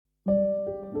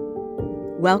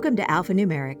Welcome to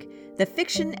Alphanumeric, the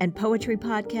fiction and poetry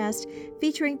podcast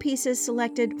featuring pieces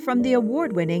selected from the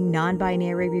award-winning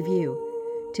Non-Binary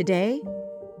Review. Today,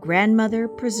 Grandmother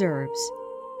Preserves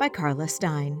by Carla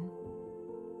Stein.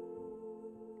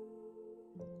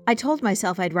 I told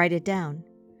myself I'd write it down,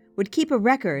 would keep a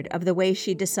record of the way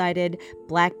she decided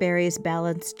blackberries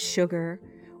balanced sugar,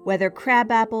 whether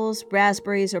crab apples,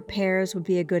 raspberries, or pears would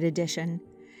be a good addition,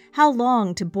 how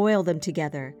long to boil them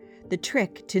together, the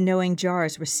trick to knowing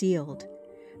jars were sealed,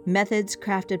 methods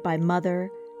crafted by mother,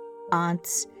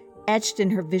 aunts, etched in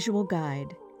her visual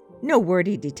guide, no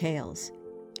wordy details,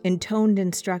 intoned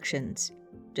instructions,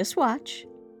 just watch.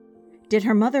 Did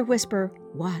her mother whisper,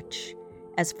 "Watch,"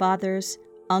 as fathers,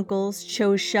 uncles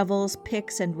chose shovels,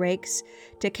 picks, and rakes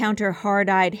to counter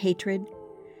hard-eyed hatred?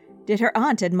 Did her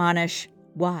aunt admonish,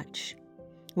 "Watch,"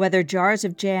 whether jars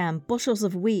of jam, bushels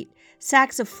of wheat,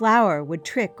 sacks of flour would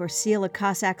trick or seal a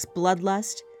Cossack's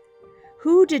bloodlust?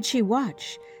 Who did she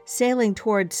watch, sailing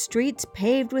toward streets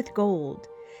paved with gold,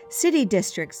 city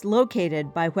districts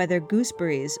located by whether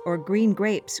gooseberries or green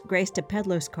grapes graced a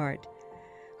peddler's cart?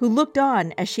 Who looked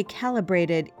on as she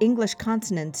calibrated English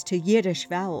consonants to Yiddish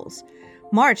vowels,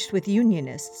 marched with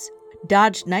Unionists,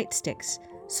 dodged nightsticks,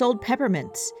 sold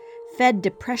peppermints, fed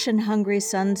depression-hungry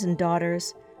sons and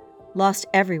daughters, lost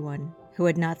everyone who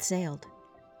had not sailed?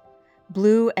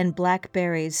 Blue and black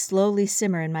berries slowly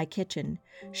simmer in my kitchen,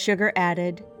 sugar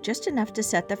added, just enough to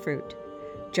set the fruit.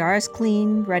 Jars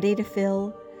clean, ready to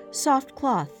fill, soft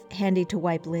cloth handy to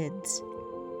wipe lids.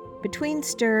 Between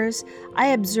stirs, I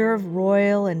observe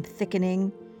royal and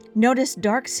thickening, notice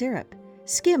dark syrup,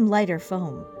 skim lighter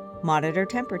foam, monitor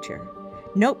temperature.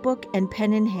 Notebook and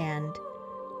pen in hand,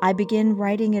 I begin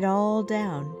writing it all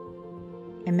down.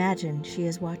 Imagine she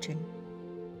is watching.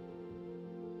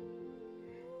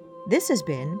 This has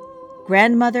been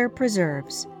Grandmother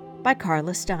Preserves by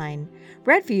Carla Stein,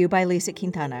 read for you by Lisa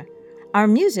Quintana. Our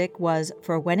music was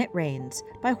For When It Rains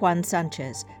by Juan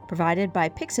Sanchez, provided by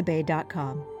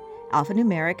Pixabay.com.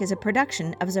 Alphanumeric is a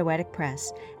production of Zoetic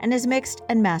Press and is mixed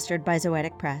and mastered by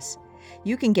Zoetic Press.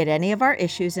 You can get any of our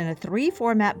issues in a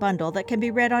 3-format bundle that can be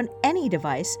read on any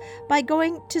device by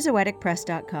going to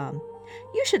zoeticpress.com.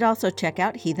 You should also check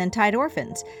out Heathen-Tide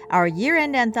Orphans, our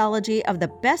year-end anthology of the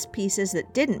best pieces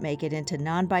that didn't make it into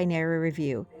Non-Binary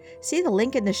Review. See the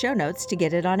link in the show notes to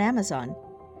get it on Amazon.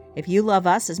 If you love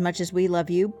us as much as we love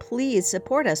you, please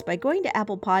support us by going to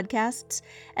Apple Podcasts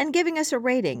and giving us a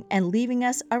rating and leaving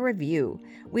us a review.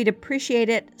 We'd appreciate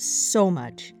it so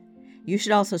much. You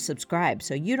should also subscribe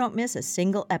so you don't miss a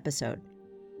single episode.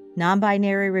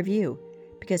 Non-Binary Review,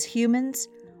 because humans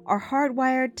are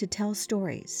hardwired to tell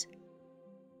stories.